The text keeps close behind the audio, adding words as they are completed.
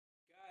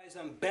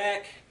Guys, I'm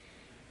back.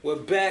 We're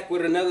back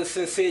with another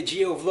Sincere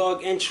Gio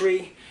vlog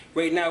entry.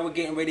 Right now we're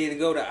getting ready to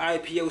go to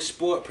IPO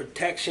Sport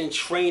Protection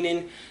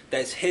Training.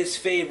 That's his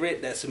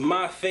favorite, that's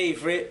my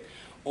favorite.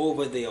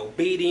 Over the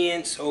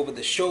obedience, over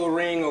the show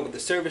ring, over the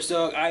service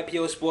dog.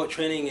 IPO Sport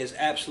Training is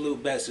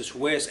absolute best. It's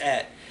where it's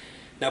at.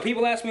 Now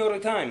people ask me all the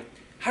time,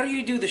 how do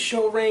you do the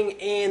show ring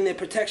and the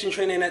protection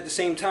training at the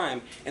same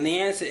time? And the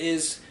answer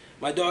is,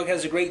 my dog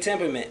has a great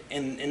temperament,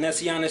 and that's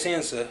the honest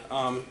answer.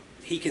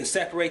 He can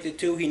separate the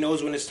two. He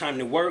knows when it's time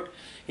to work.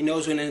 He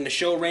knows when in the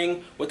show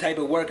ring what type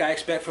of work I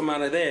expect from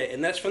out of there.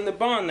 And that's from the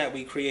bond that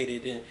we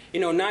created. And you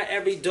know, not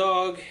every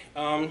dog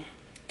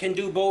can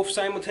do both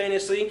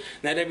simultaneously.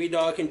 Not every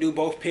dog can do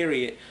both,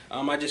 period.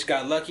 I just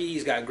got lucky.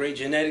 He's got great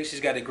genetics.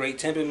 He's got a great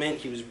temperament.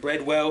 He was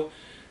bred well.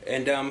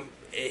 And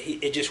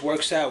it just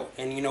works out.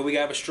 And you know, we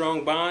have a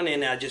strong bond,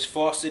 and I just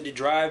fostered the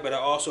drive, but I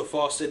also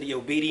fostered the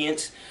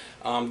obedience.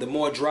 The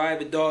more drive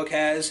a dog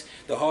has,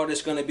 the harder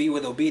it's going to be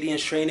with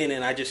obedience training,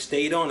 and I just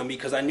stayed on him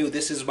because I knew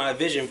this is my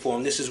vision for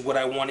him. This is what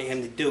I wanted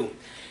him to do.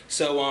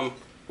 So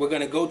we're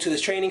going to go to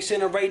this training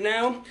center right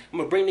now. I'm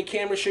going to bring the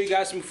camera, show you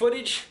guys some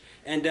footage,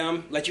 and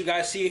let you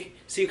guys see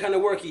what kind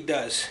of work he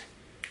does.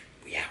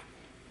 Yeah.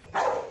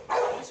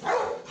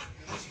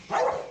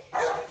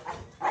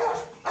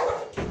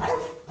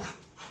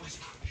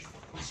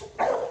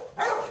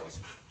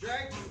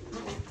 Drag.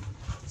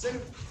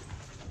 Sit.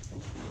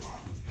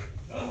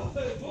 Oh,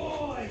 good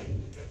boy.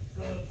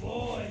 Good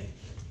boy.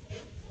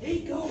 Here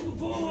you go, good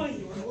boy.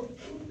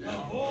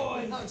 Good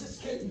boy. I'm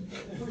just kidding.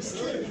 Good boy.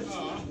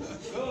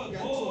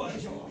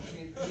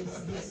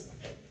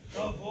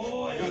 Good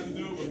boy. I got to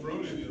do it with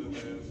Brody the other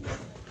day.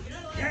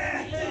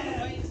 Yeah.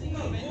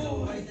 Good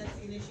boy.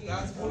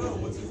 That's what.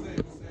 What's his name?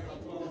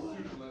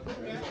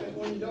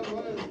 When you don't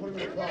run it, put him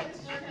in the box.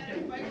 Hey, let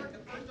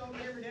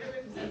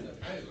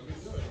me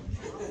do it.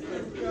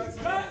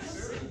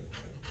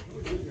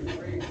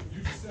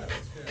 You just said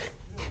it's fair.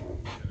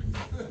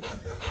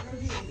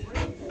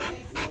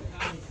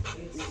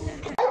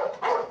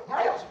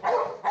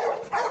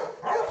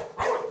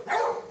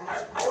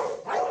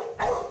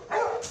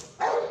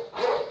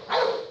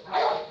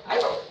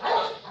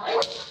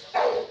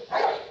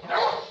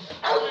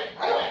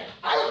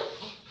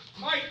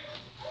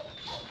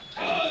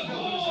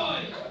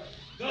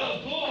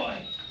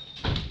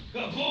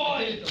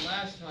 The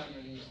last time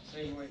and he's the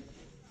same way.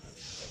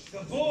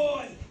 Good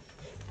boy.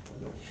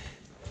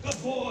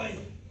 Good boy.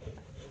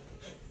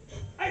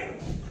 Hey.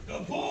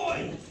 Good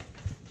boy.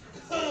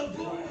 Good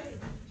boy.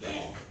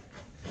 Yeah.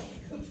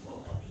 Good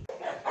boy.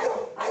 Good.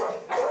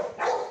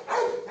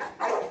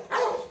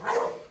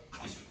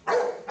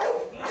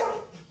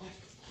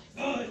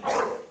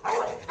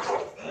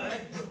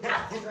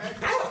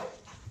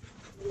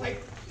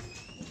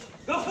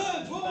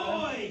 Good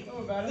boy.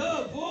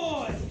 Good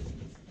boy.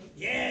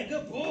 Yeah,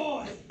 good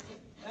boy.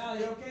 Al,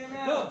 you okay,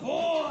 man? Good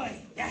boy.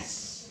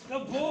 Yes.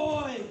 Good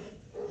boy.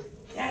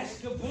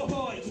 Yes, good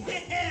boy.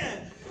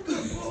 Yeah.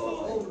 Good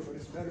boy.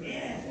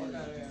 Yeah.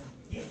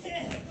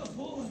 Yeah, good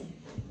boy.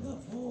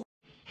 Good boy.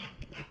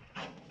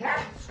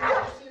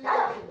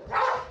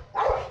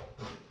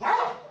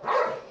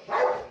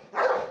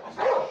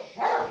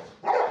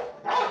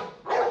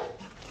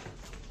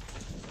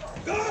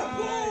 Good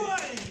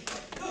boy.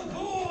 Good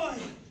boy.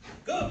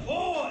 Good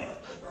boy.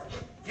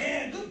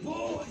 Yeah, good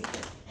boy.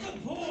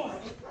 Good boy.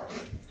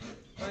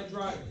 Try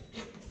driving.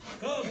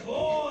 Good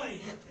boy.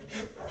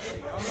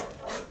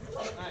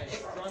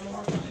 Nice. Drive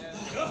more time.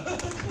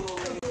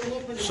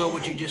 So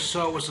what you just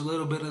saw was a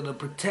little bit of the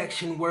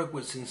protection work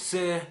with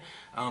Sincere.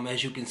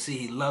 As you can see,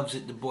 he loves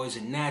it. The boy's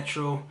a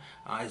natural.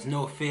 There's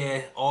no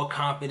fear, all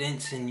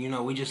confidence, and you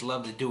know, we just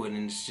love to do it,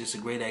 and it's just a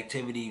great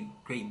activity,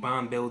 great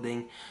bond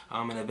building,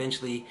 and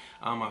eventually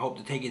I hope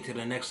to take it to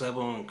the next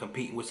level and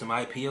compete with some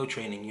IPO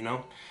training, you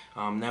know.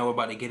 Now we're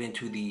about to get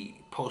into the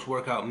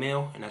post-workout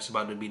meal, and that's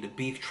about to be the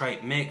beef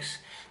tripe mix.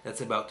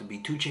 That's about to be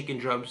 2 chicken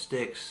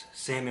drumsticks,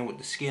 salmon with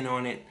the skin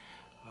on it,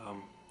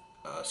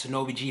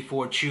 Synovi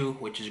G4 Chew,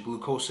 which is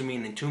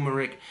glucosamine and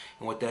turmeric,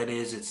 and what that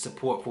is, it's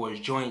support for his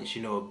joints.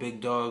 You know, a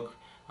big dog,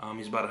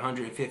 he's about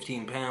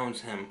 115 pounds,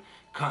 him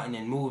cutting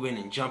and moving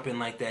and jumping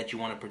like that, you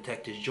want to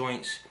protect his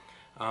joints.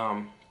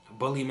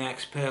 Bully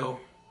Max pill,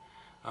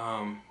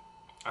 I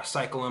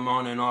cycle him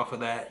on and off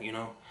of that, you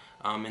know,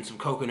 and some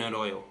coconut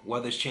oil.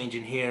 Weather's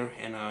changing here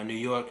in New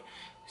York.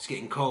 It's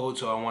getting cold,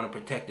 so I want to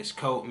protect his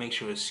coat, make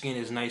sure his skin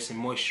is nice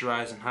and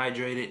moisturized and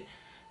hydrated.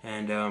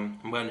 And I'm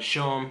going to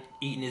show him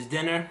eating his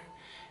dinner,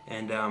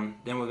 and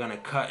then we're going to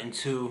cut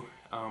into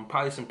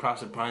probably some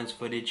Proserpines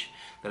footage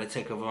that I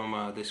took of him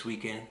this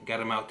weekend.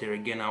 Got him out there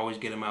again. I always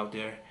get him out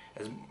there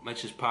as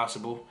much as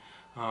possible.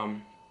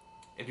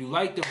 If you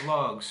like the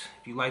vlogs,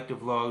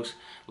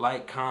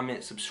 like,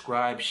 comment,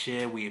 subscribe,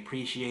 share. We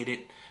appreciate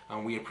it.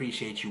 We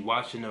appreciate you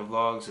watching the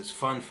vlogs. It's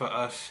fun for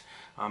us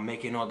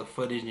making all the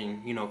footage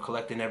and, you know,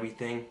 collecting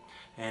everything.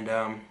 And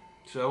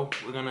so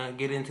we're gonna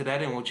get into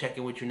that, and we'll check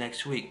in with you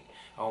next week.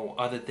 Oh,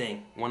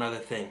 one other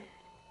thing.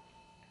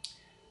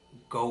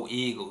 Go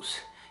Eagles.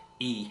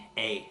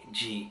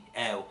 E-A-G-L-E-S.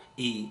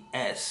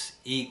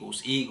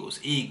 Eagles, Eagles,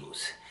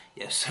 Eagles.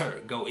 Yes,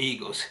 sir. Go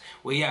Eagles.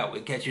 We out.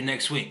 We'll catch you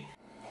next week.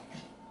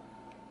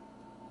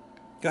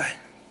 Go ahead.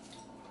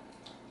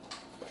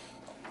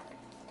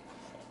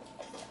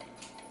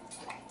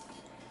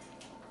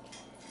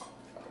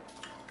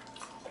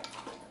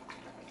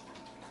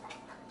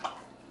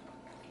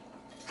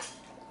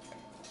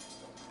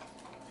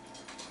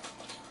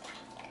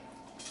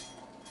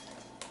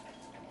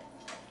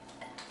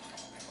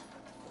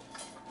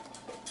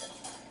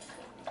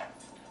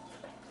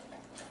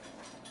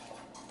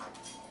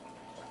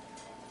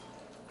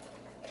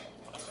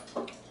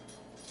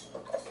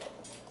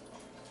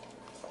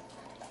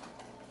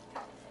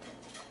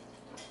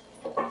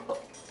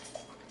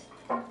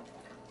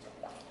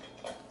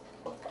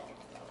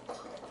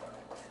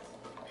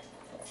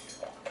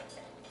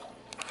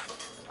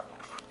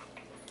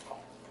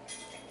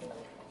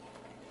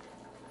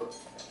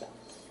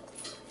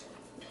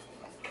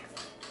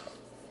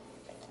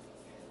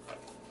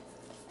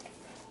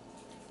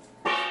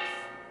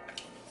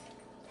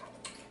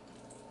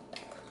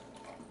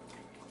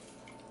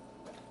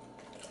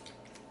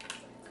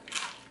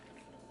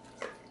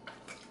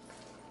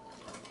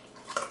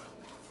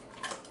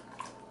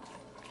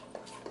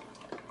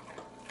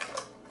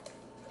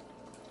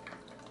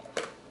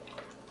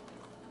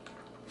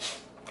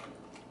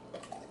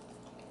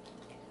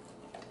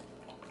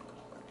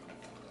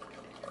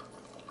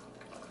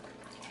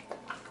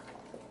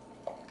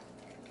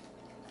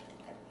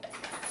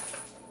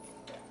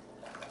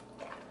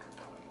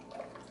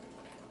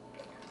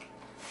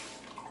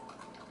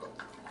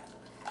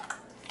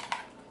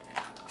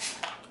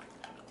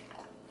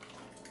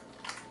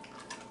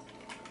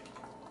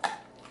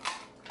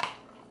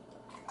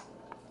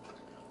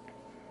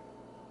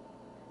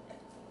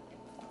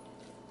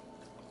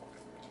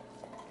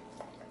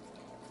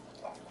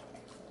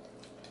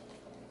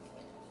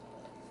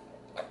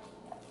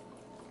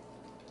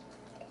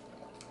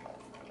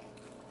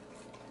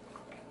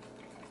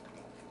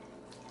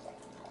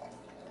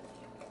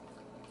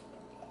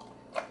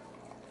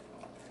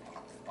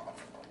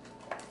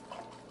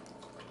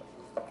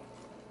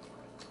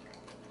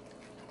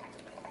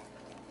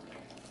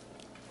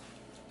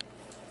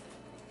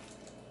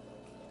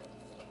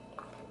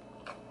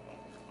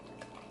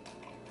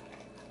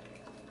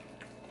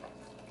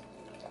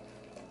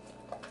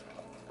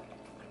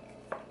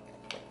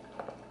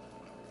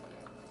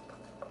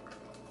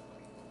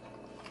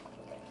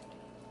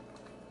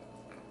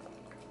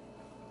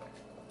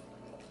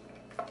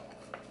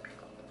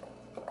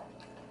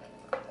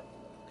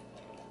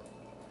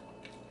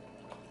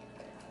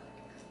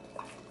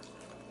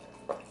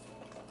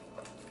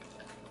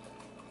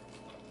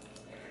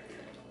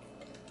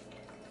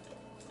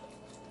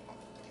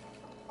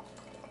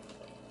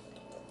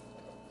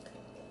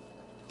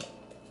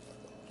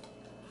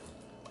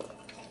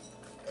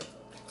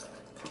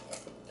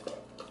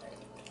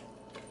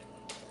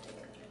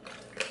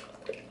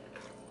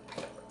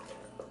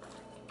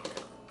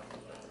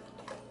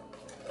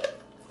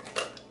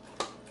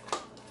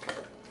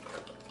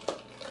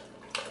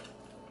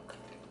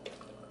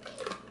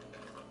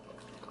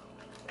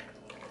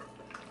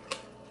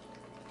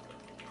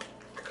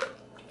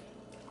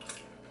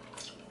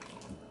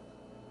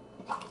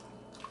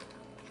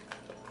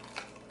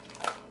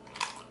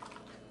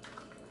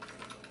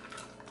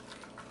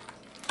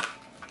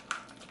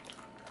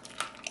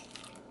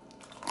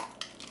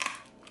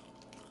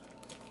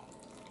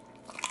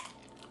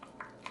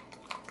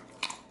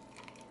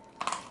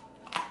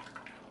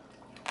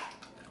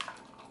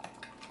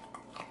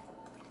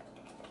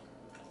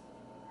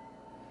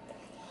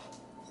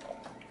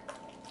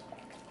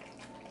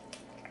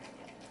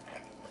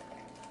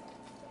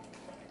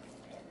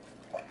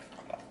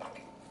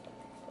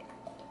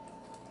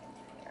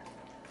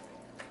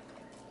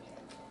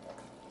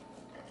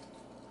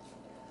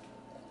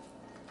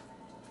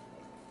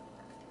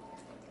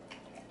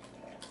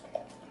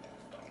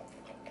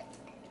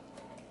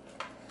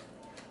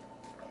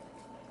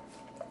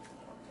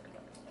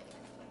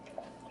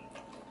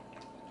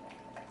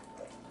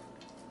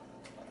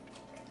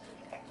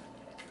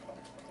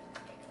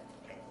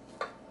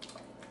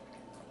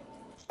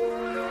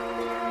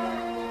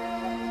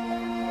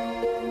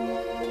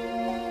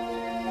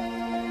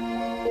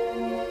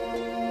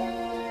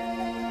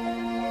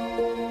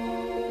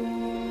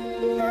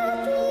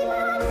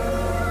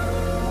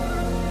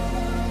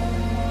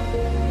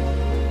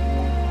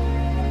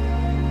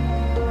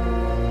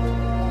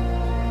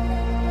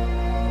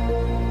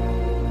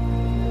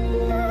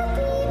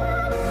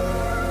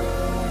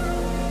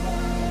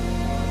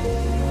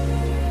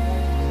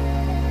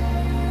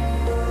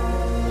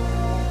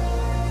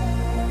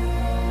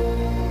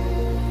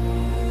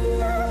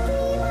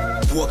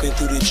 Walking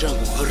through the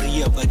jungle,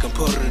 hurry up like I'm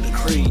part of the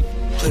cream.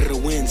 Play to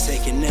win,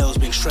 taking L's,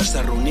 big stress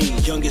I don't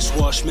need. Youngest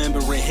wash member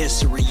in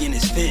history and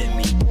it's fit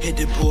me. Hit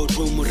the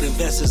boardroom with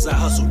investors, I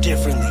hustle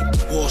differently.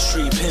 Wall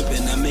Street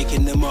pimping, I'm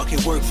making the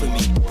market work for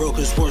me.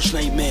 Broker's worst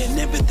nightmare,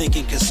 never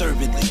thinking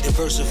conservatively.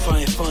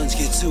 Diversifying funds,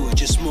 get to it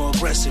just more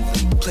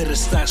aggressively. Play the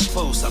stocks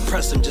close, I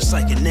press them just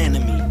like an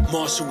enemy.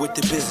 Marshall with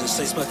the business,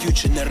 lace my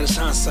future, net is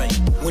hindsight.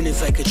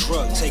 Winning's like a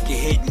drug, take a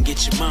hit and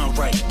get your mind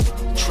right.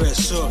 Tread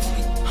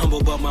softly,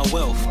 humble about my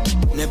wealth.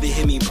 Never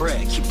hear me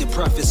brag, keep the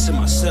profits to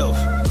myself.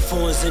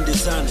 Foreigners and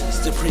designers,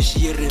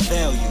 depreciated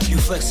value. You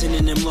flexing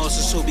in them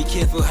losses, so be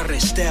careful how they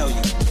style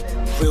you.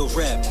 Real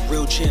rap,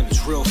 real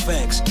gems, real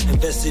facts.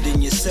 Invested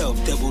in yourself,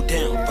 double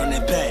down, run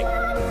it back.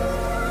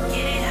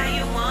 Get it how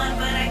you want,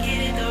 but I get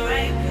it the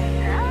right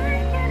way.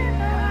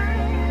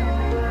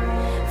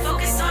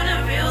 Focus on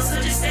the real,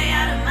 so just stay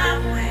out of my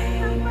way.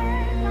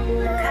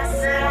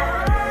 'Cause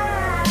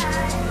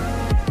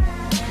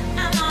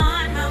I'm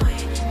on my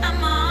way,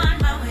 I'm on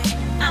my way,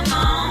 I'm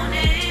on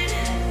it.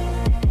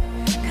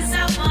 'Cause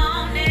I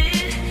want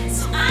it,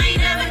 so I ain't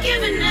never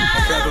giving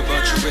up. Rap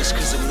about your wrist,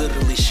 'cause I'm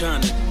literally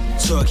shining.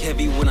 Talk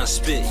heavy when I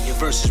spit, your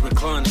verse is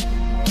reclining.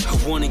 I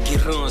wanna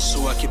get on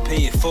so I can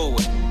pay it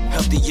forward.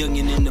 Help the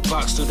youngin' in the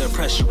box know that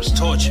pressure is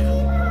torture.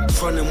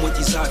 Front him with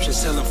these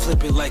options, tell him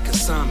flip it like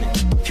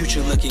assignment.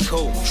 Future looking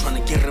cold, trying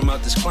to get him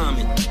out this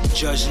climate.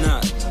 Judge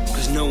not,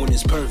 'cause no one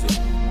is perfect.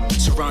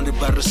 Surrounded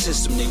by the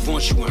system, they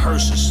want you in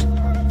hearses.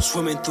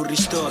 Swimming through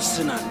these thoughts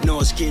and I know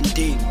it's getting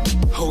deep.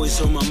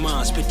 Always on my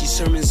mind, spit these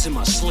sermons in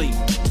my sleep.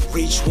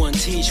 Reach one,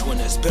 teach one,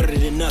 that's better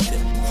than nothing.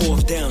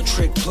 Fourth down,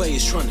 trick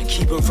plays, trying to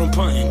keep him from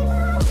punting.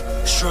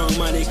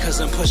 Strong-minded 'cause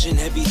I'm pushing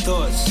heavy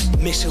thoughts.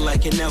 Mixing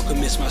like an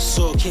alchemist, my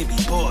soul can't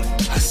be bought.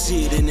 I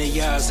see it in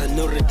their eyes, I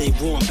know that they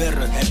want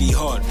better. Heavy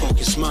heart,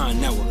 focused mind,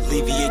 now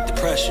alleviate the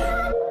pressure.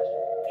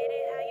 Get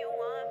it how you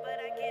want, but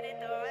I get it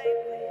the right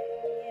way.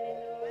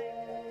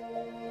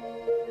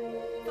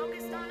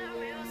 Focused on the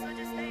real, so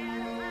just stay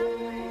out of my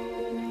way.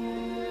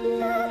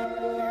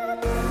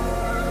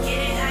 Get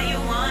it how you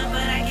want,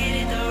 but I get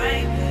it the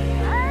right way.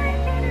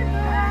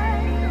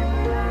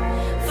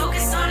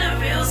 Focused on the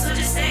real, so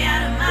just stay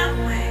out of my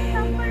way.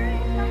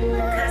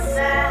 'Cause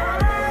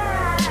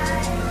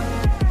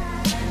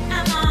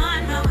I'm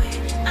on my way,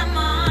 I'm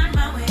on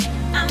my way,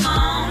 I'm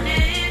on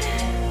it.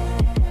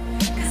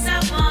 'Cause I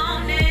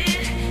want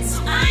it, so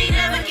I ain't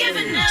never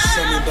giving up.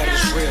 Something about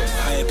it's real,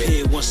 I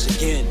appear once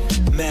again.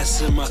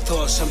 Master my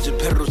thoughts, I'm the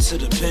pedal to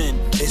the pen.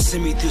 They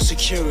send me through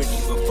security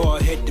before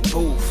I hit the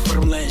booth. But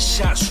I'm letting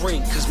shots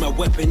ring, 'cause my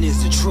weapon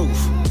is the truth.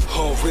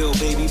 All real,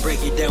 baby,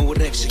 break it down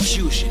with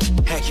execution.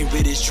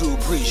 Accurate as Drew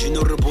Brees, you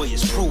know the boy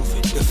is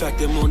proven. The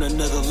fact I'm on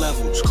another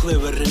level is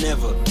clearer than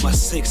ever. My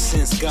sixth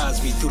sense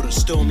guides me through the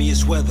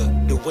stormiest weather.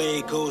 The way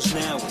it goes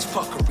now is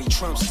fuckery,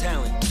 Trump's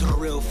talent. The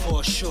real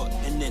falls short,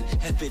 and then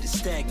effort is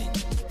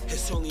stagnant.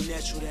 It's only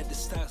natural that the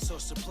stock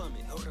starts to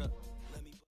plummet. Hold up.